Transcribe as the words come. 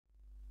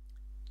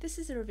This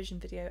is a revision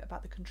video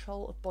about the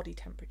control of body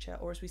temperature,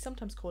 or as we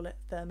sometimes call it,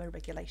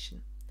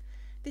 thermoregulation.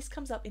 This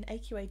comes up in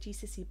AQA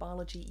GCSE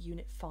Biology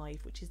Unit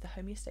 5, which is the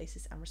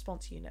homeostasis and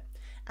response unit,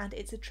 and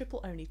it's a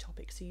triple only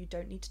topic, so you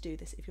don't need to do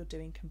this if you're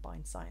doing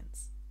combined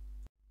science.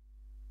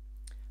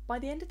 By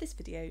the end of this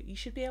video, you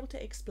should be able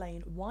to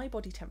explain why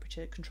body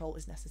temperature control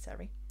is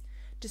necessary,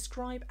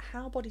 describe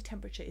how body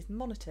temperature is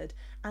monitored,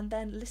 and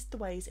then list the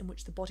ways in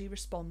which the body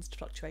responds to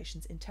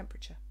fluctuations in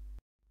temperature.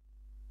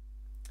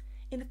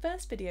 In the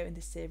first video in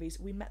this series,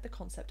 we met the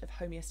concept of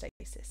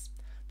homeostasis,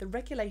 the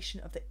regulation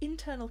of the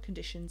internal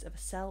conditions of a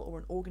cell or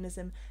an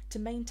organism to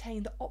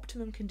maintain the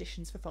optimum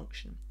conditions for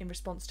function in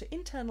response to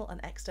internal and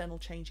external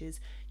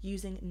changes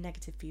using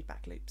negative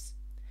feedback loops.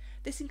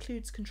 This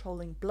includes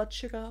controlling blood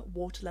sugar,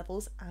 water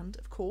levels, and,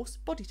 of course,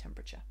 body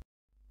temperature.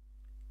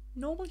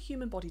 Normal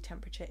human body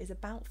temperature is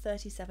about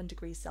 37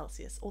 degrees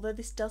Celsius, although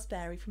this does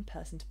vary from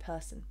person to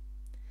person.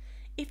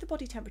 If the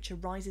body temperature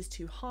rises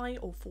too high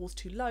or falls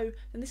too low,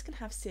 then this can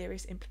have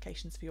serious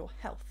implications for your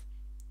health.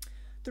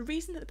 The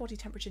reason that the body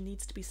temperature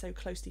needs to be so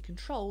closely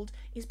controlled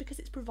is because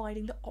it's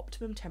providing the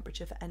optimum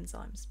temperature for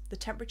enzymes, the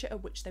temperature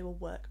at which they will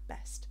work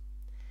best.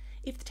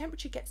 If the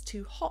temperature gets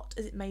too hot,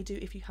 as it may do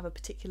if you have a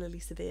particularly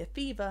severe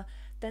fever,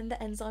 then the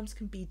enzymes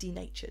can be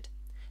denatured.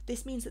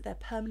 This means that they're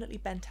permanently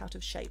bent out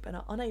of shape and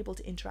are unable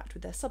to interact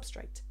with their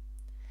substrate.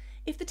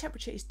 If the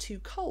temperature is too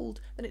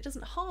cold, then it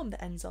doesn't harm the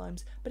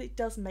enzymes, but it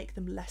does make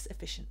them less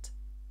efficient.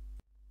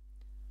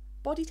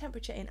 Body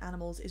temperature in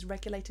animals is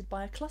regulated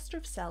by a cluster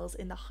of cells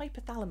in the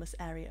hypothalamus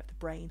area of the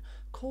brain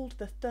called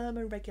the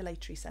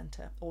thermoregulatory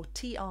centre, or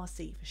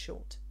TRC for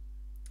short.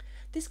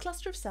 This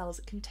cluster of cells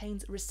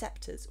contains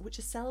receptors, which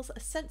are cells that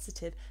are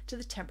sensitive to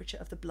the temperature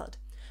of the blood.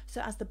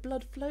 So as the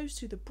blood flows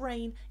through the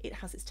brain, it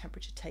has its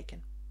temperature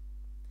taken.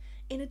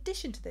 In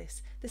addition to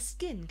this, the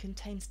skin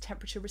contains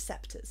temperature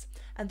receptors,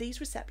 and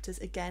these receptors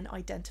again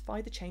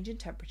identify the change in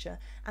temperature,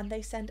 and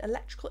they send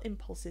electrical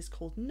impulses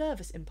called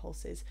nervous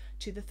impulses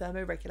to the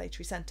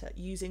thermoregulatory centre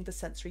using the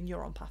sensory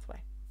neuron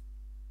pathway.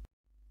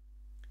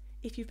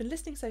 If you've been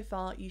listening so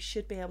far, you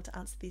should be able to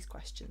answer these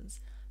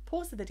questions.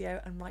 Pause the video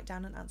and write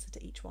down an answer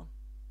to each one.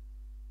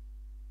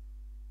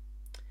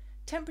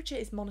 Temperature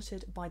is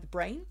monitored by the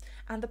brain,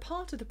 and the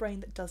part of the brain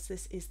that does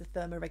this is the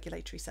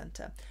thermoregulatory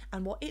centre,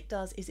 and what it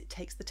does is it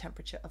takes the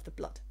temperature of the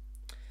blood.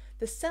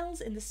 The cells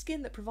in the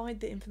skin that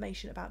provide the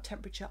information about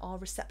temperature are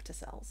receptor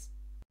cells.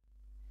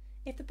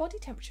 If the body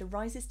temperature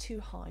rises too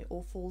high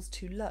or falls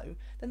too low,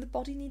 then the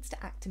body needs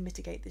to act to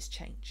mitigate this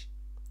change.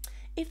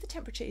 If the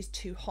temperature is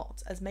too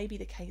hot, as may be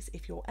the case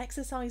if you're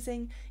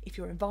exercising, if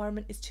your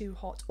environment is too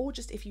hot, or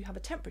just if you have a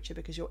temperature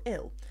because you're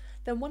ill,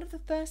 then one of the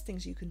first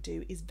things you can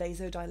do is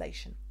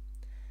vasodilation.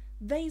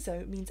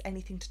 Vaso means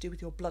anything to do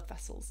with your blood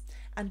vessels,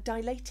 and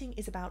dilating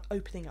is about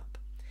opening up.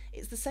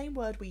 It's the same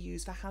word we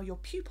use for how your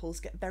pupils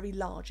get very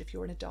large if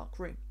you're in a dark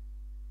room.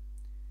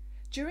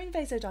 During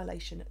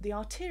vasodilation, the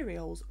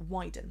arterioles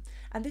widen,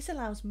 and this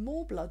allows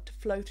more blood to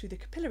flow through the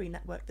capillary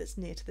network that's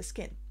near to the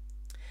skin.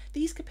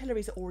 These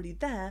capillaries are already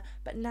there,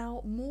 but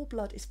now more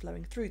blood is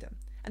flowing through them,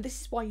 and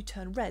this is why you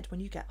turn red when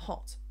you get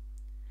hot.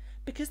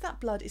 Because that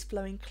blood is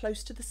flowing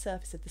close to the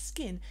surface of the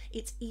skin,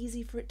 it's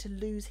easy for it to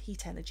lose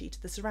heat energy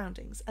to the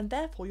surroundings, and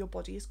therefore your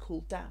body is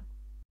cooled down.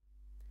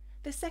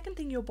 The second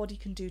thing your body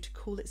can do to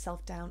cool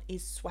itself down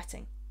is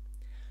sweating.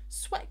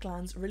 Sweat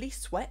glands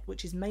release sweat,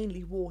 which is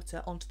mainly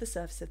water, onto the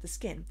surface of the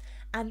skin,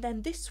 and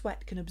then this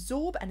sweat can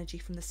absorb energy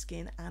from the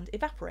skin and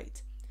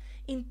evaporate.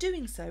 In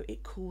doing so,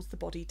 it cools the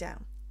body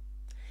down.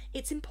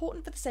 It's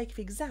important for the sake of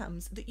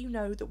exams that you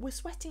know that we're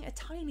sweating a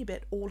tiny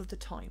bit all of the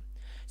time.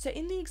 So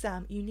in the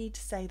exam, you need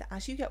to say that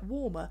as you get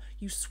warmer,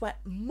 you sweat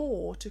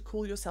more to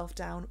cool yourself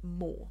down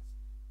more.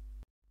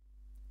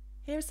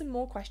 Here are some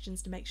more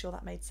questions to make sure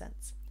that made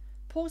sense.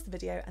 Pause the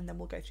video and then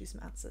we'll go through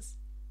some answers.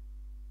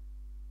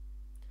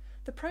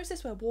 The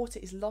process where water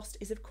is lost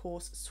is of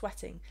course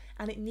sweating,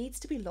 and it needs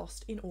to be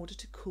lost in order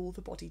to cool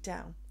the body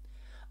down.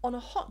 On a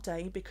hot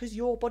day, because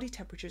your body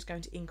temperature is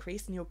going to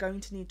increase and you're going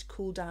to need to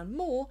cool down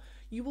more,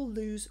 you will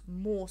lose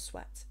more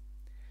sweat.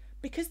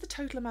 Because the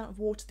total amount of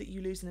water that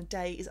you lose in a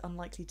day is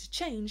unlikely to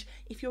change,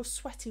 if you're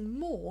sweating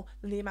more,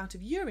 then the amount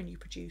of urine you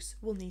produce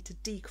will need to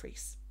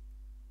decrease.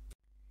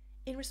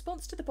 In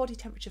response to the body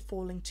temperature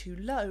falling too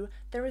low,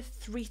 there are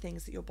three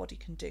things that your body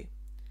can do.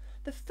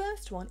 The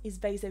first one is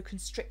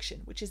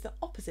vasoconstriction, which is the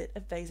opposite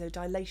of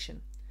vasodilation.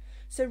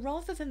 So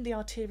rather than the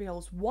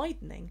arterioles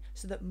widening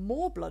so that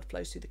more blood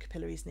flows through the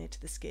capillaries near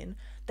to the skin,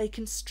 they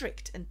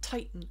constrict and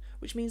tighten,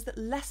 which means that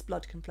less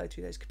blood can flow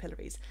through those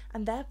capillaries,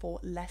 and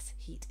therefore less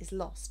heat is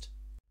lost.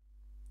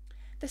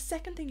 The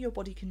second thing your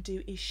body can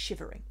do is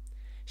shivering.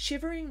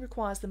 Shivering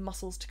requires the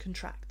muscles to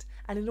contract,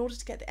 and in order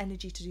to get the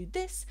energy to do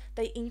this,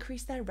 they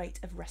increase their rate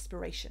of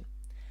respiration.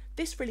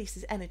 This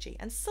releases energy,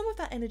 and some of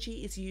that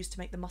energy is used to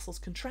make the muscles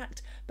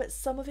contract, but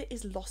some of it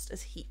is lost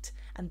as heat,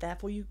 and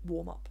therefore you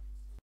warm up.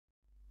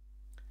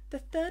 The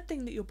third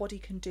thing that your body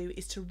can do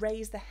is to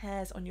raise the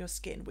hairs on your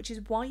skin, which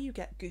is why you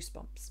get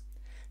goosebumps.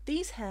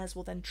 These hairs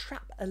will then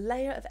trap a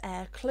layer of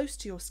air close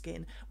to your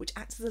skin, which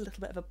acts as a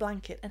little bit of a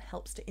blanket and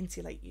helps to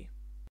insulate you.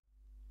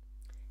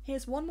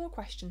 Here's one more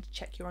question to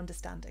check your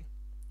understanding.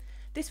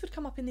 This would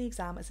come up in the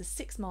exam as a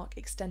 6-mark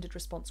extended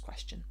response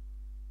question.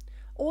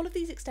 All of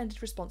these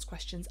extended response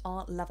questions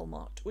are level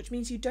marked, which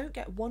means you don't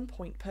get 1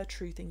 point per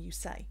true thing you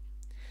say.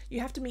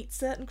 You have to meet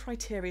certain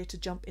criteria to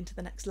jump into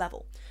the next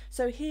level.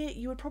 So here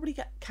you would probably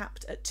get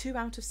capped at 2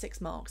 out of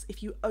 6 marks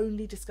if you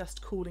only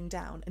discussed cooling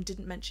down and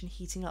didn't mention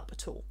heating up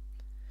at all.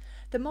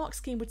 The mark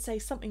scheme would say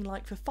something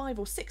like for 5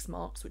 or 6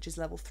 marks, which is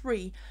level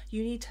 3,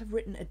 you need to have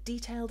written a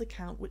detailed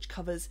account which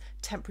covers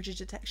temperature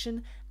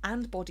detection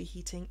and body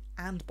heating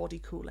and body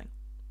cooling.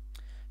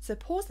 So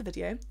pause the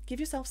video, give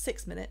yourself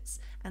 6 minutes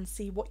and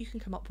see what you can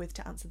come up with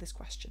to answer this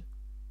question.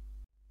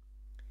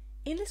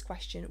 In this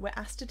question, we're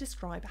asked to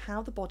describe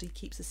how the body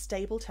keeps a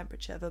stable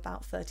temperature of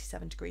about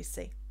 37 degrees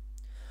C.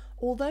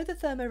 Although the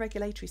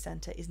Thermoregulatory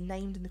Centre is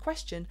named in the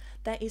question,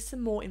 there is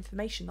some more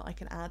information that I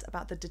can add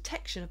about the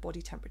detection of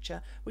body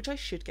temperature, which I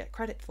should get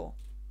credit for.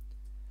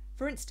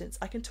 For instance,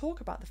 I can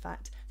talk about the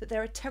fact that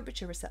there are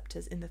temperature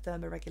receptors in the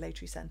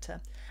Thermoregulatory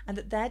Centre and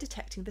that they're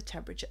detecting the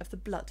temperature of the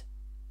blood.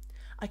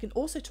 I can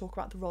also talk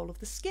about the role of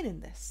the skin in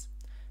this,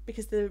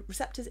 because the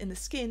receptors in the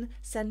skin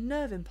send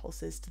nerve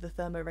impulses to the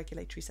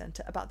Thermoregulatory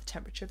Centre about the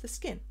temperature of the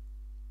skin.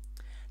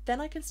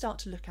 Then I can start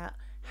to look at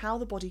how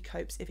the body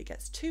copes if it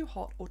gets too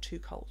hot or too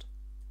cold.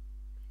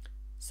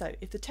 So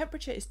if the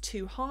temperature is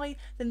too high,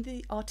 then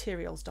the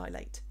arterioles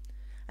dilate,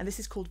 and this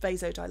is called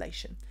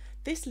vasodilation.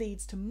 This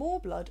leads to more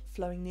blood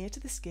flowing near to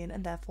the skin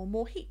and therefore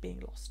more heat being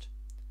lost.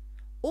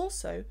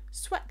 Also,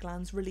 sweat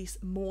glands release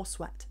more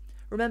sweat.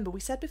 Remember, we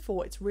said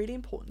before it's really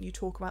important you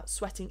talk about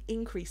sweating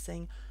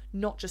increasing,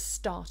 not just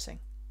starting.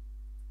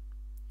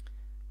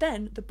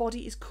 Then the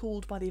body is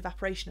cooled by the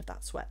evaporation of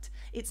that sweat.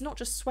 It's not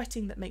just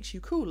sweating that makes you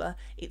cooler,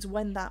 it's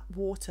when that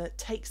water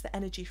takes the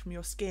energy from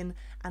your skin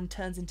and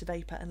turns into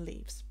vapour and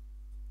leaves.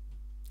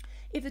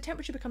 If the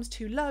temperature becomes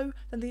too low,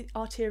 then the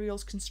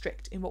arterioles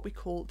constrict in what we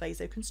call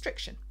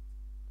vasoconstriction.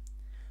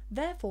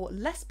 Therefore,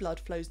 less blood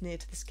flows near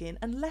to the skin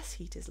and less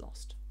heat is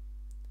lost.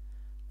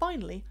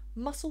 Finally,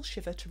 muscles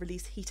shiver to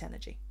release heat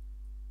energy.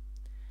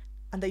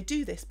 And they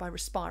do this by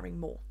respiring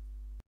more.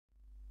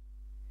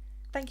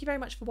 Thank you very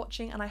much for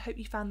watching, and I hope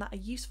you found that a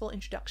useful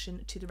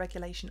introduction to the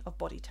regulation of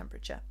body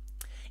temperature.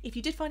 If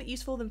you did find it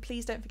useful, then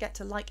please don't forget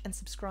to like and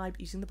subscribe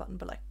using the button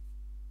below.